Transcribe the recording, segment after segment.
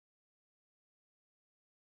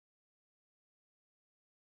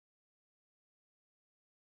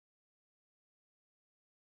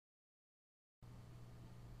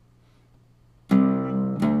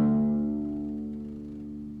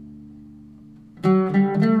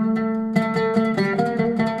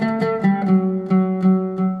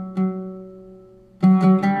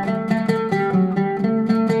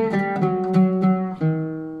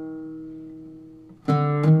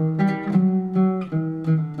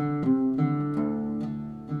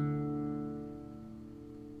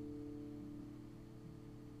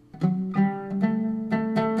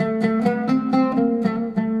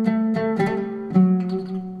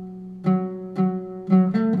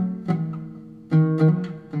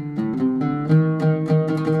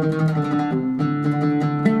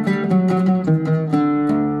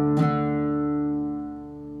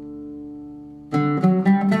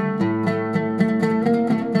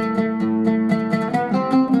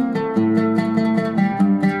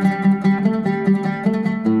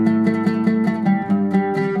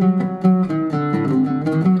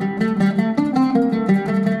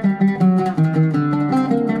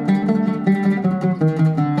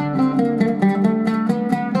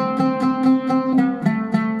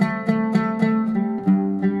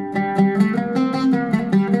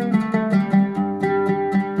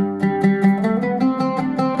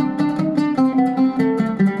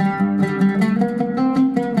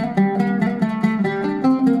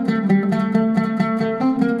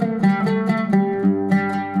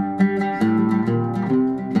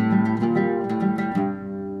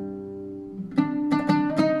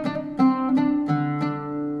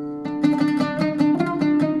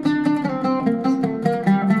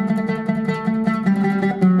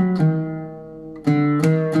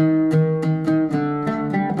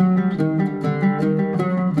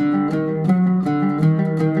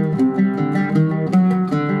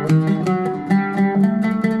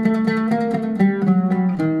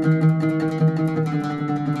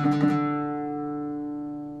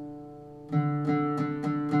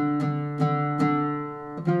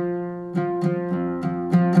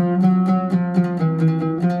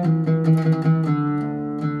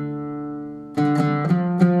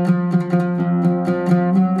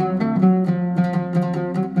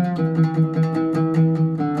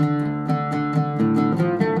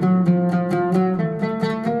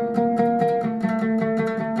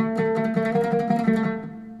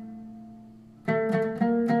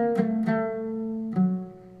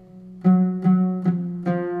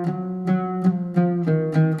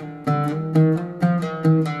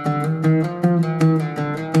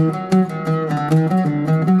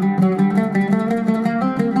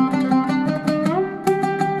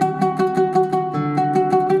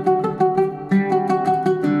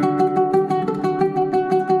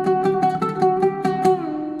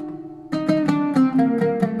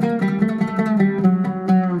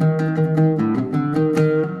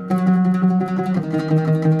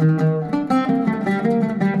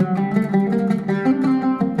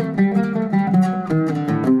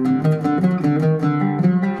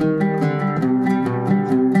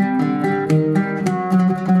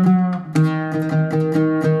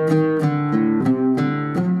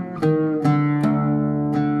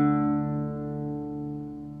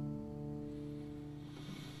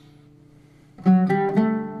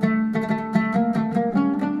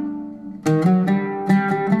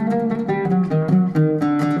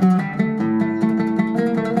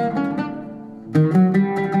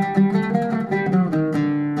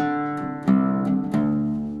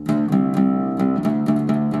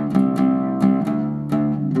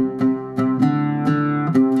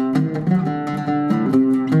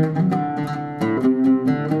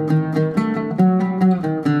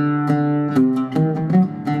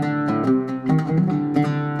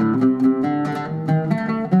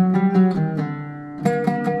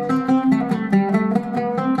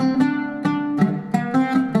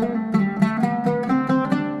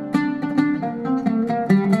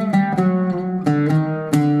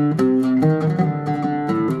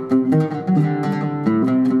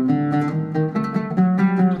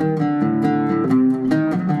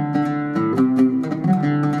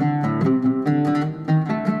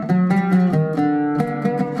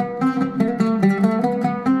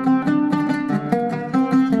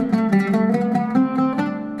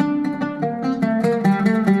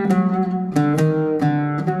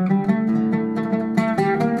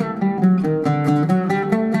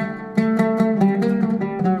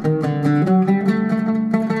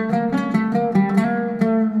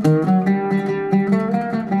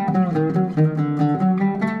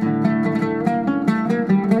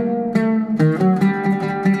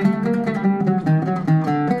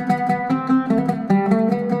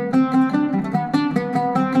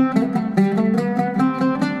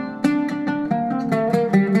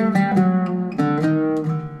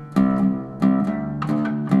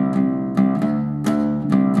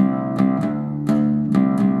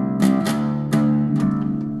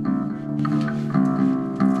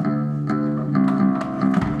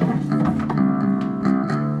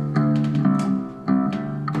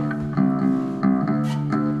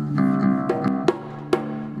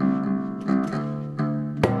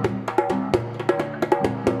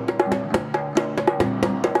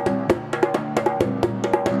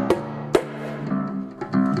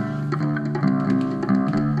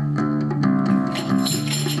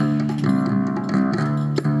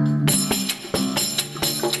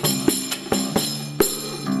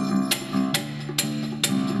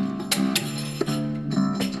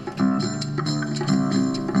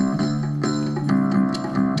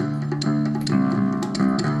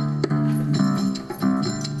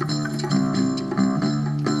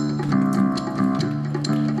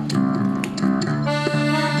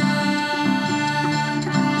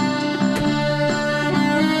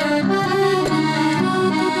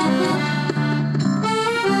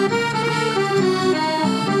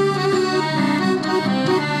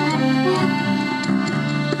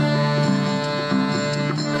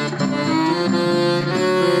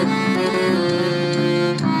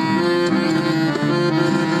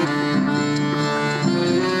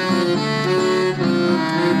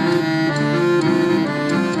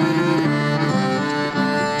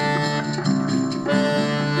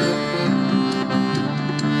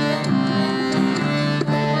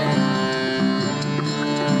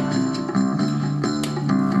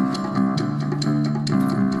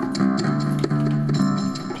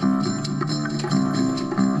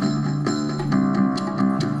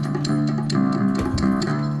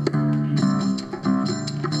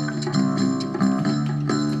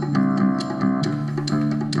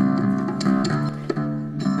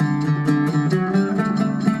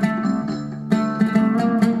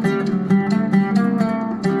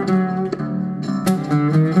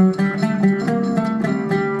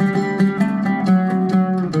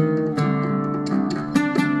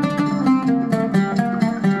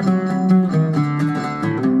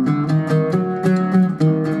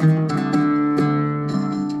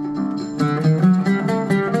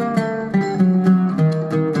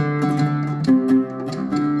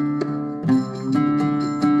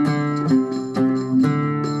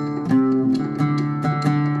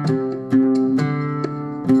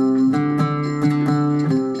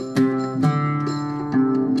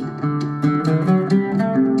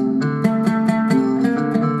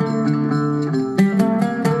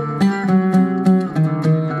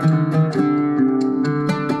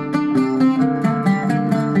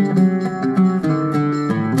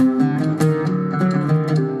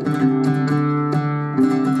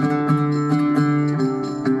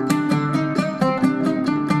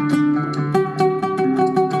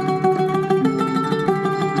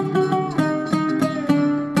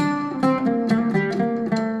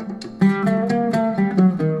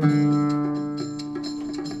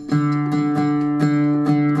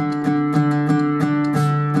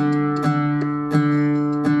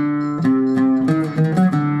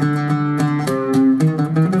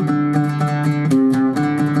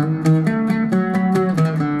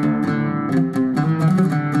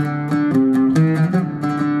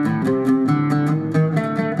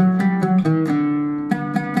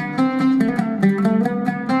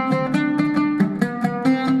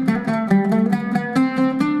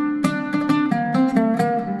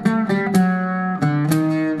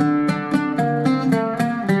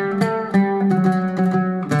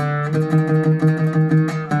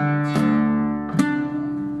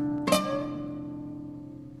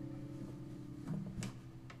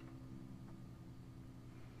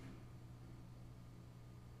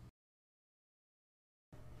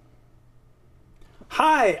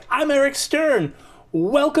Hi, I'm Eric Stern.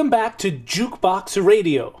 Welcome back to JUKEBOX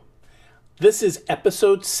Radio. This is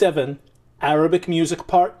episode 7, Arabic Music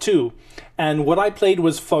Part 2. And what I played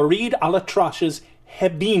was Farid al Atrache's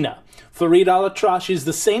Hebbina. Farid al Atrache is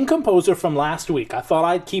the same composer from last week. I thought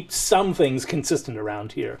I'd keep some things consistent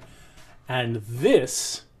around here. And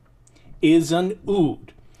this is an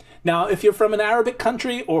oud. Now, if you're from an Arabic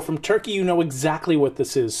country or from Turkey, you know exactly what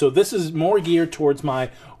this is. So this is more geared towards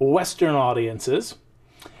my Western audiences.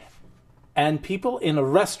 And people in a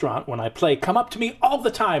restaurant, when I play, come up to me all the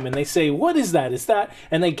time and they say, what is that? Is that?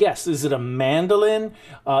 And they guess, is it a mandolin?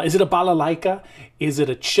 Is it a balalaika? Is it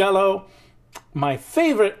a cello? My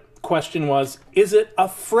favorite question was, is it a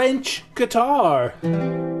French guitar? Is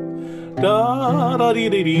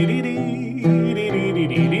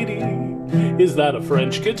that a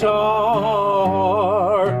French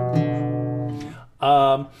guitar?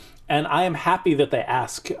 And I am happy that they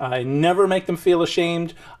ask. I never make them feel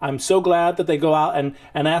ashamed. I'm so glad that they go out and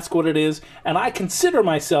ask what it is. And I consider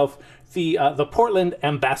myself the Portland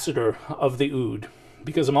ambassador of the oud,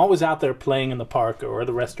 because I'm always out there playing in the park or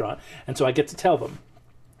the restaurant. And so I get to tell them.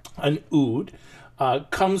 An oud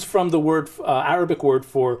comes from the word Arabic word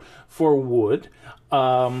for wood.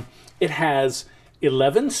 It has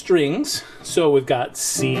 11 strings. So we've got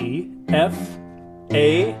C, F,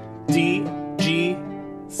 A, D, G,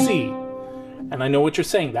 C. And I know what you're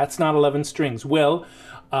saying. That's not 11 strings. Well,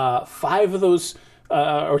 5 of those,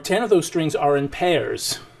 or 10 of those strings are in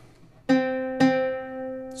pairs.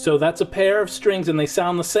 So that's a pair of strings and they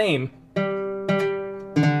sound the same.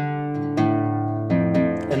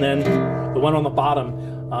 And then the one on the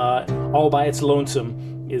bottom, all by its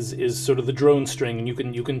lonesome, is sort of the drone string, and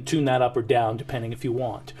you can tune that up or down depending if you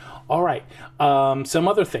want. All right, some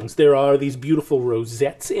other things. There are these beautiful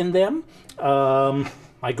rosettes in them.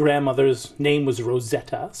 My grandmother's name was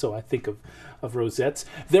Rosetta, so I think of rosettes.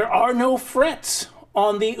 There are no frets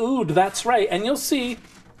on the oud, that's right. And you'll see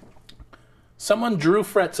someone drew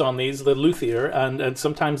frets on these, the luthier, and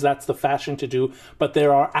sometimes that's the fashion to do, but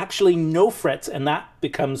there are actually no frets, and that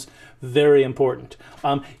becomes very important.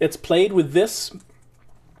 It's played with this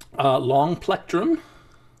long plectrum.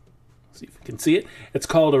 See if you can see it. It's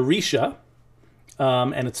called a risha,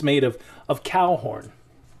 and it's made of cow horn.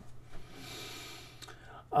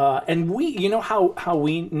 And you know how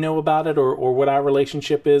we know about it, or what our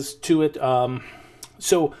relationship is to it.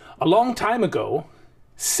 So a long time ago,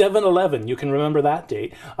 7/11, you can remember that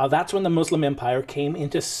date. That's when the Muslim Empire came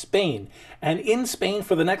into Spain. And in Spain,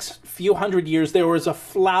 for the next few hundred years, there was a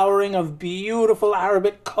flowering of beautiful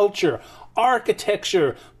Arabic culture,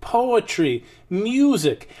 architecture, poetry,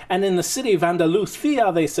 music. And in the city of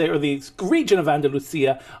Andalusia, they say, or the region of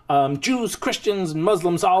Andalusia, Jews, Christians, and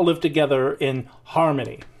Muslims all live together in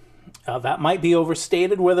harmony. That might be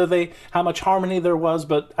overstated how much harmony there was,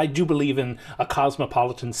 but I do believe in a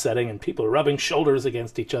cosmopolitan setting and people rubbing shoulders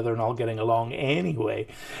against each other and all getting along anyway.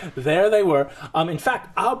 There they were. In fact,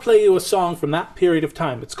 I'll play you a song from that period of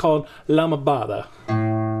time. It's called La Mabada.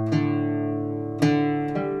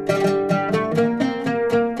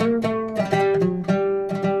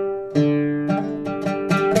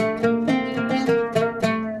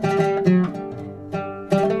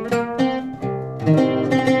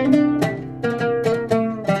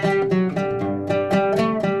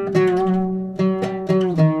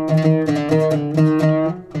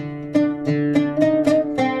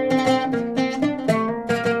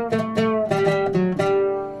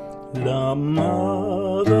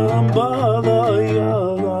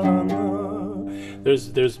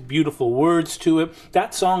 There's beautiful words to it.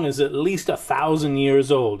 That song is at least 1,000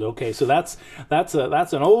 years old. Okay, so that's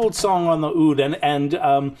an old song on the oud,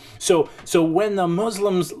 and so when the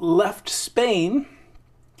Muslims left Spain,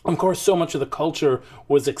 of course, so much of the culture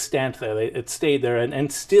was extant there. It stayed there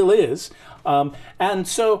and still is. And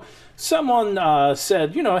so someone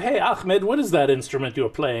said, hey, Ahmed, what is that instrument you're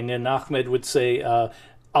playing? And Ahmed would say,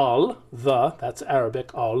 that's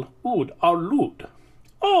Arabic, al-oud, al-lute.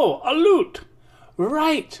 Oh, a lute.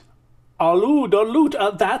 Right. Al-oud, or lute.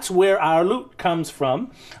 That's where our lute comes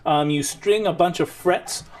from. You string a bunch of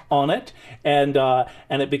frets on it, and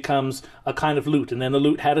it becomes a kind of lute. And then the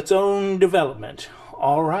lute had its own development.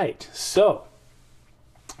 All right. So,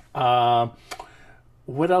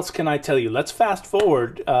 what else can I tell you? Let's fast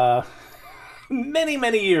forward many,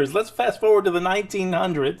 many years. Let's fast forward to the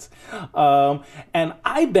 1900s. And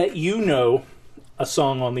I bet you know a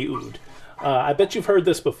song on the oud. I bet you've heard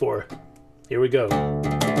this before. Here we go.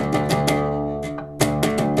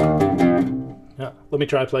 Yeah, let me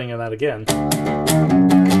try playing that again.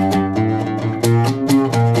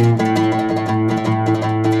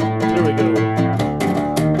 There we go.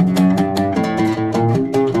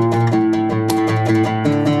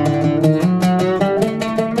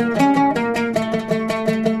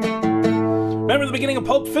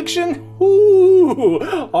 fiction? Ooh!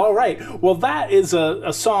 All right. Well, that is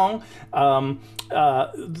a song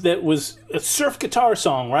that was a surf guitar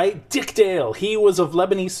song, right? Dick Dale, he was of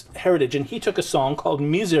Lebanese heritage, and he took a song called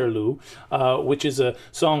Mizerlu, which is a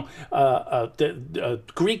song, a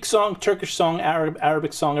Greek song, Turkish song,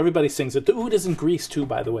 Arabic song. Everybody sings it. The oud is in Greece too,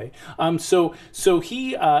 by the way. So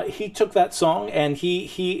he took that song and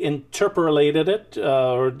he interpolated it,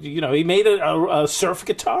 or he made a surf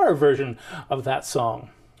guitar version of that song.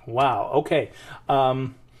 Wow. Okay.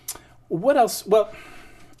 What else? Well,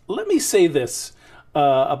 let me say this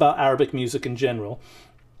about Arabic music in general,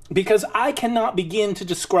 because I cannot begin to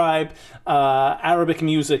describe Arabic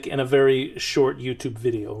music in a very short YouTube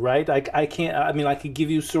video, right? I can't. I mean, I could give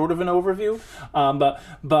you sort of an overview,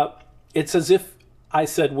 but it's as if I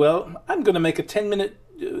said, well, I'm going to make a 10-minute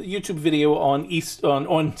YouTube video on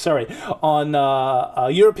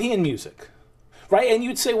European music. Right, and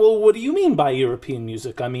you'd say, well, what do you mean by European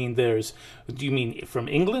music? I mean, do you mean from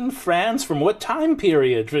England, France, from what time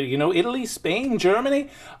period? Italy, Spain, Germany?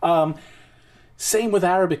 Same with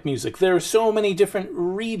Arabic music. There are so many different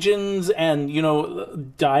regions and,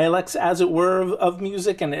 dialects, as it were, of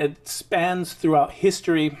music, and it spans throughout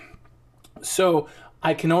history. So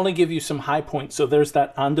I can only give you some high points. So there's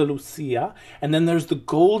that Andalusia, and then there's the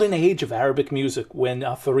golden age of Arabic music when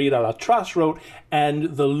Farid al Atrache wrote,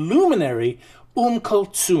 and the luminary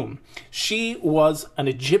Kulthum. She was an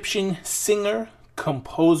Egyptian singer,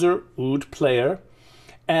 composer, oud player,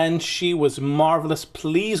 and she was marvelous.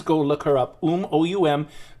 Please go look her up. O-U-M,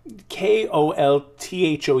 Kolthum,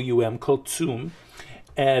 Kulthum.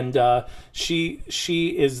 And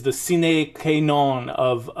she is the sine qua non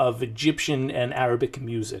of Egyptian and Arabic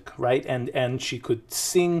music, right? And she could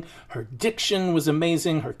sing. Her diction was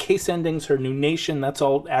amazing. Her case endings, her nunation, that's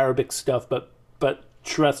all Arabic stuff. But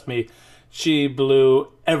trust me, she blew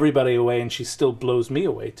everybody away, and she still blows me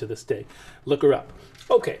away to this day. Look her up.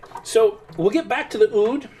 Okay, so we'll get back to the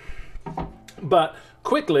oud, but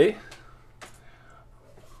quickly,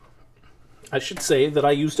 I should say that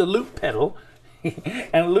I used a loop pedal,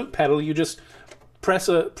 and a loop pedal, you just press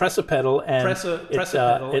a pedal and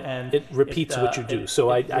it repeats what you do.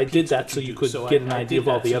 So I did that so you could get an idea of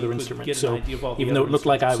all the other instruments. So even though it looked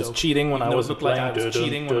like I was cheating when I wasn't playing, I was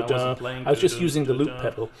just using the loop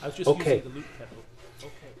pedal. Okay,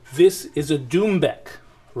 this is a doumbek,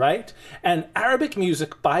 right? And Arabic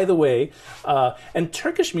music, by the way, and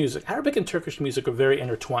Turkish music, Arabic and Turkish music are very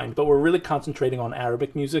intertwined, but we're really concentrating on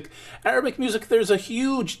Arabic music. Arabic music, there's a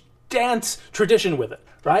huge dance tradition with it,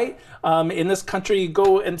 right? In this country,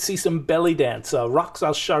 go and see some belly dance. Raqs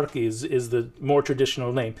al-Sharqi is the more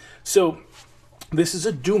traditional name. So this is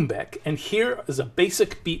a doumbek, and here is a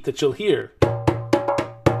basic beat that you'll hear.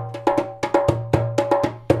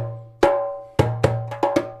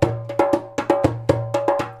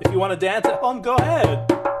 If you want to dance at home, go ahead.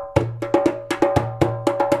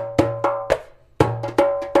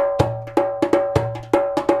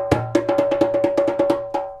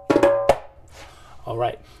 All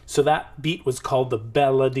right, so that beat was called the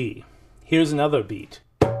beladi. Here's another beat.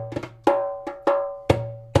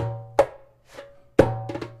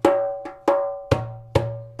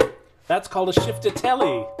 That's called a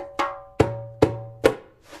shiftatelli.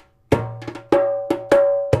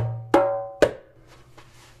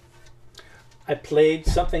 I played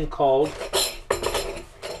something called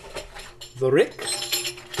the rick.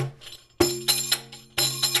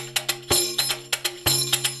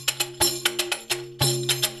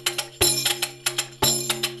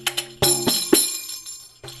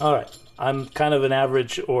 All right, I'm kind of an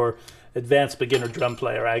average or advanced beginner drum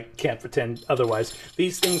player. I can't pretend otherwise.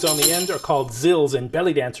 These things on the end are called zills, and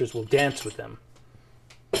belly dancers will dance with them.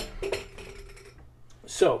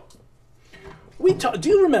 So, do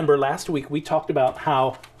you remember last week we talked about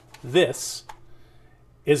how this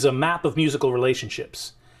is a map of musical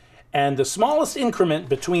relationships, and the smallest increment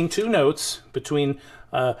between two notes, between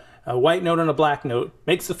a white note and a black note,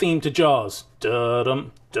 makes the theme to Jaws.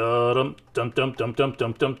 Da-dum, da-dum, dum-dum, dum-dum,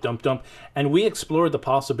 dum-dum, dum-dum. And we explored the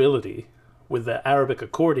possibility with the Arabic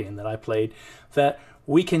accordion that I played that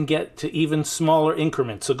we can get to even smaller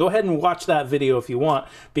increments. So go ahead and watch that video if you want,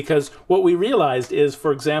 because what we realized is,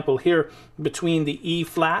 for example, here between the E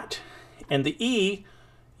flat and the E,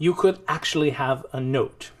 you could actually have a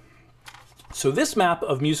note. So this map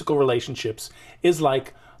of musical relationships is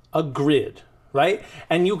like a grid, right?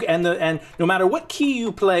 And no matter what key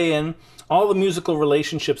you play in, all the musical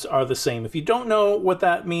relationships are the same. If you don't know what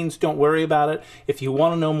that means, don't worry about it. If you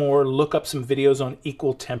want to know more, look up some videos on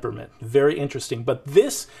equal temperament. Very interesting. But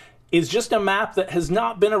this is just a map that has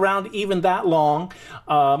not been around even that long,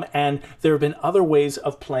 and there have been other ways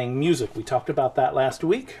of playing music. We talked about that last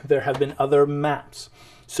week. There have been other maps.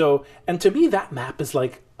 So, and to me, that map is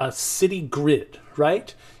like a city grid,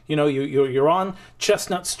 right? You know, you're on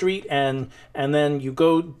Chestnut Street, and then you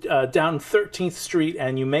go down 13th Street,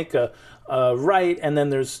 and you make a right, and then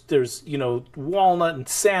there's you know, Walnut and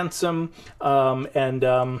Sansom, oh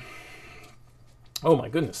my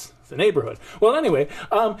goodness, the neighborhood. Well, anyway,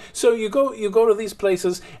 so you go to these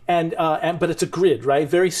places, and but it's a grid, right?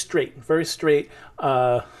 Very straight, very straight.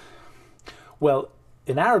 Well,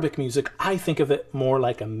 in Arabic music, I think of it more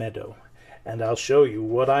like a meadow, and I'll show you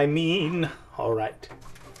what I mean. All right.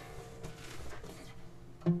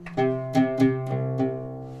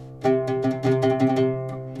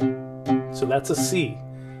 So that's a C.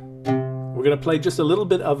 We're going to play just a little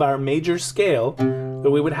bit of our major scale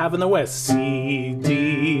that we would have in the West. C,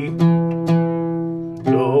 D,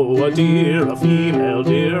 do, a deer, a female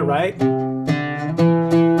deer, right? And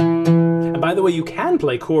by the way, you can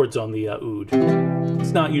play chords on the oud.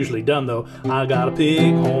 It's not usually done, though. I got a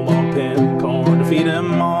pig home on pen corn to feed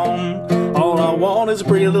him on. All I want is a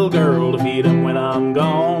pretty little girl to feed him when I'm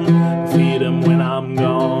gone. Feed him when I'm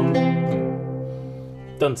gone.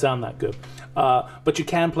 Doesn't sound that good. But you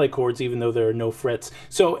can play chords even though there are no frets.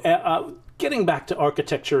 So getting back to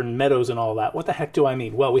architecture and meadows and all that, what the heck do I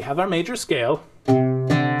mean? Well, we have our major scale. We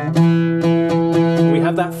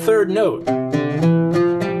have that third note.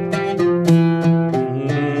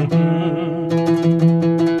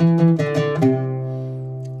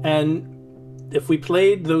 And if we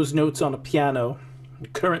played those notes on a piano, a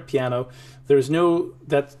current piano, there's no,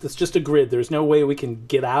 that's just a grid. There's no way we can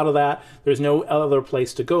get out of that. There's no other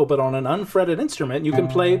place to go. But on an unfretted instrument, you can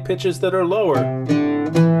play pitches that are lower.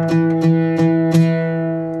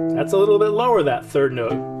 That's a little bit lower, that third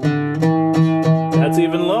note. That's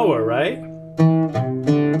even lower, right?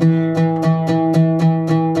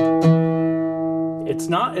 It's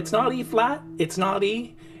not E flat, it's not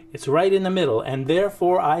E, it's right in the middle. And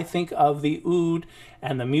therefore, I think of the oud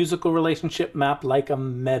and the musical relationship map like a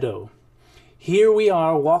meadow. Here we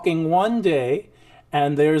are walking one day,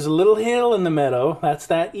 and there's a little hill in the meadow. That's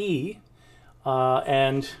that E.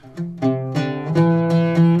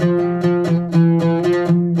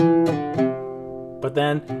 But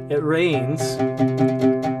then it rains,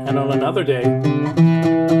 and on another day,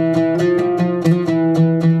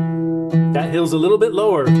 that hill's a little bit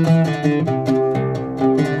lower.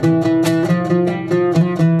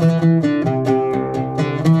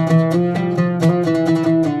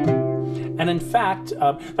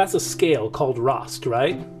 That's a scale called Rost,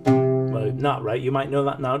 right? Well, not right. You might know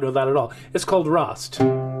that, not know that at all. It's called Rost.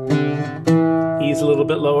 E's a little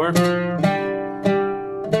bit lower.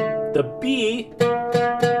 The B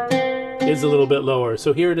is a little bit lower.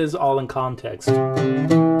 So here it is all in context.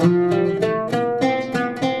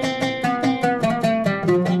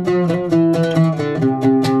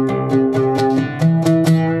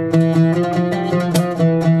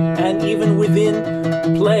 And even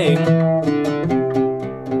within playing,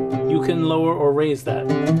 you can lower or raise that.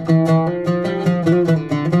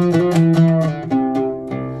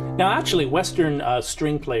 Now, actually, Western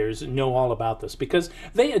string players know all about this because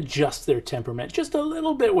they adjust their temperament just a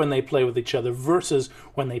little bit when they play with each other versus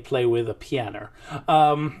when they play with a piano.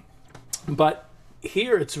 But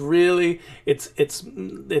here it's really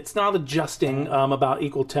it's not adjusting about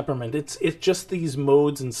equal temperament. It's just these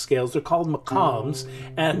modes and scales. They're called maqams,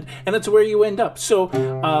 and it's where you end up. So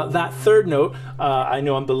that third note, I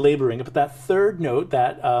know I'm belaboring it, but that third note,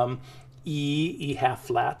 that E half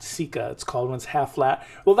flat, sika, it's called when it's half flat.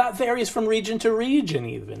 Well, that varies from region to region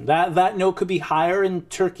even. That note could be higher in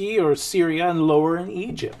Turkey or Syria and lower in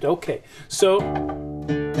Egypt. Okay, so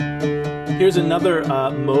here's another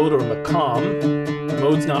mode or maqam.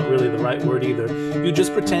 Mode's not really the right word either. You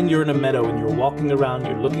just pretend you're in a meadow and you're walking around,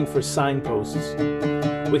 you're looking for signposts.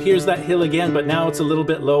 Well, here's that hill again, but now it's a little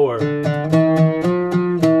bit lower.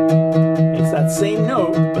 It's that same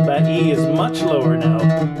note, but that E is much lower now.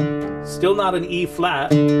 Still not an E flat.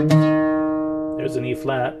 There's an E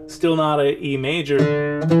flat. Still not an E major.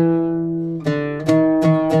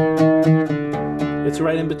 It's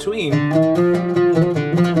right in between. Here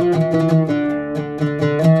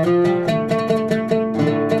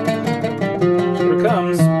it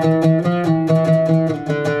comes.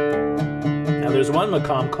 Now there's one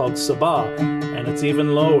maqam called Sabah, and it's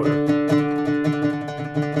even lower.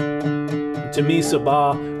 To me,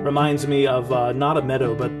 Sabah reminds me of not a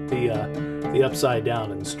meadow, but the upside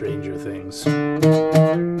down in Stranger Things.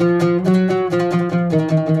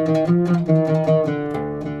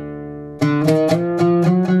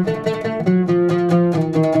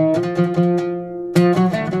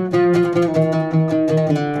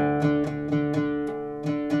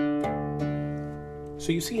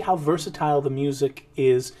 how versatile the music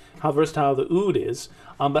is, how versatile the oud is,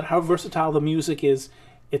 but how versatile the music is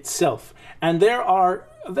itself. And there are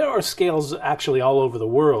scales actually all over the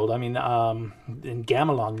world. I mean, in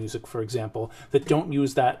gamelan music, for example, that don't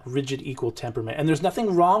use that rigid equal temperament. And there's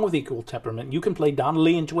nothing wrong with equal temperament. You can play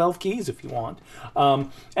Donnelly in 12 keys if you want.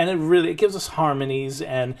 And it gives us harmonies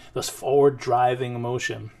and this forward driving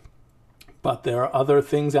emotion. But there are other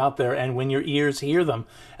things out there, and when your ears hear them,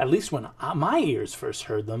 at least when my ears first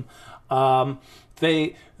heard them,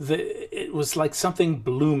 it was like something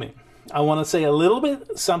blooming. I want to say a little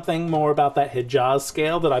bit something more about that Hijaz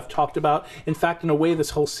scale that I've talked about. In fact, in a way, this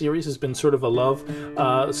whole series has been sort of a love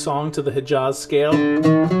song to the Hijaz scale.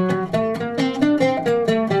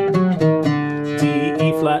 D,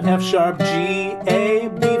 E flat, F sharp, G, A,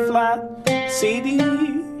 B flat, C, D.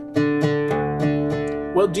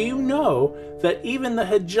 Well, do you know that even the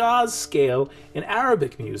Hijaz scale in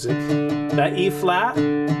Arabic music, that E flat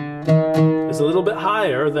is a little bit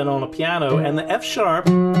higher than on a piano, and the F sharp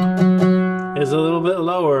is a little bit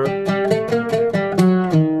lower.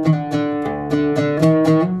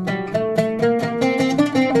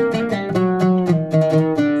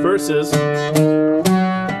 Versus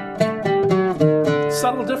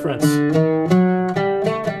subtle difference. You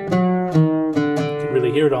can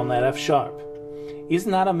really hear it on that F sharp.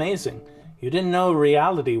 Isn't that amazing? You didn't know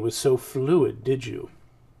reality was so fluid, did you?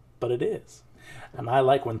 But it is. And I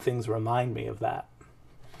like when things remind me of that.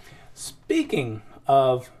 Speaking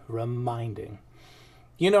of reminding,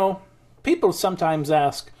 you know, people sometimes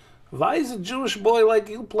ask, why is a Jewish boy like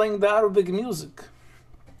you playing the Arabic music?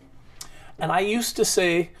 And I used to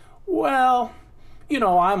say, well, you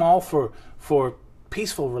know, I'm all for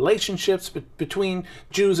peaceful relationships between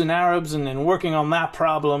Jews and Arabs, and working on that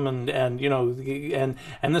problem, and you know, and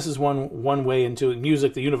this is one way into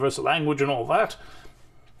music, the universal language, and all that.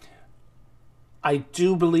 I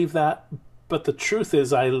do believe that, but the truth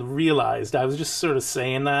is, I realized I was just sort of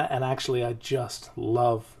saying that, and actually, I just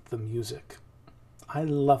love the music. I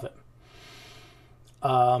love it.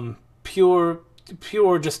 Pure,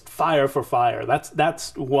 just fire for fire.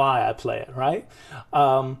 That's why I play it, right?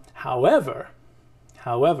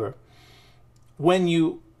 However, when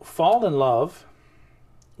you fall in love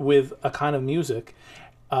with a kind of music,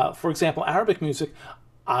 for example, Arabic music,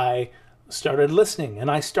 I started listening and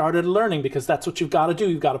I started learning, because that's what you've got to do.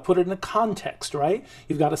 You've got to put it in a context, right?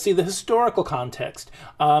 You've got to see the historical context.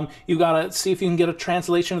 You've got to see if you can get a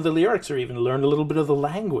translation of the lyrics, or even learn a little bit of the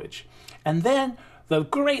language. And then the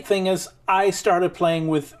great thing is, I started playing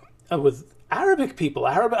with Arabic people,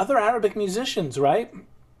 other Arabic musicians, right?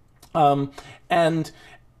 And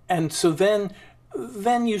so then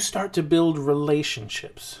you start to build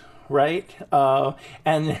relationships, right?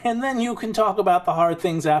 And then you can talk about the hard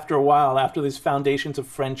things after a while, after these foundations of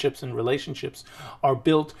friendships and relationships are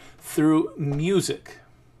built through music.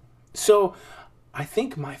 So I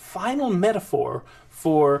think my final metaphor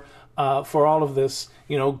for all of this,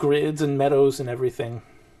 you know, grids and meadows and everything,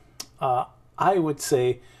 I would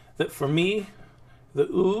say that for me, the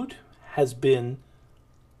oud has been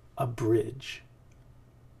a bridge.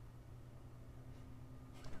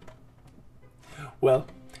 Well,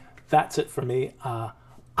 that's it for me.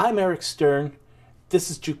 I'm Eric Stern.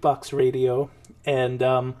 This is JUKEBOX Radio, and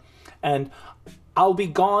I'll be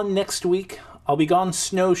gone next week. I'll be gone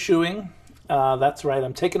snowshoeing. That's right.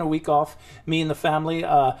 I'm taking a week off. Me and the family.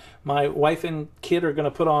 My wife and kid are going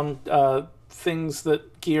to put on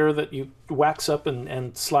gear that you wax up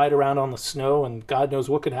and slide around on the snow, and God knows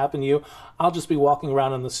what could happen to you. I'll just be walking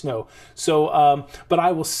around in the snow. So, but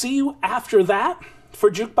I will see you after that for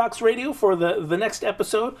JUKEBOX Radio for the next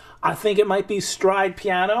episode. I think it might be stride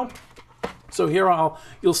piano. So here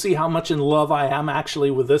you'll see how much in love I am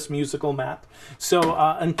actually with this musical map. So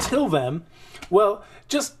until then, well,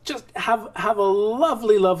 just have a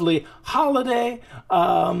lovely holiday,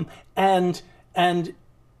 and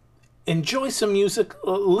enjoy some music.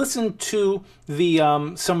 Listen to the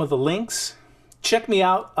some of the links. Check me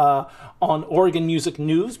out on Oregon Music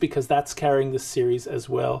News, because that's carrying this series as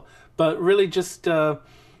well. But really, just go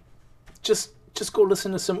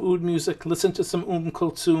listen to some oud music. Listen to some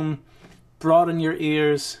Kulthum. Broaden your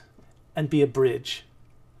ears and be a bridge.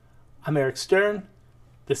 I'm Eric Stern.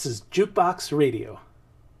 This is JUKEBOX Radio.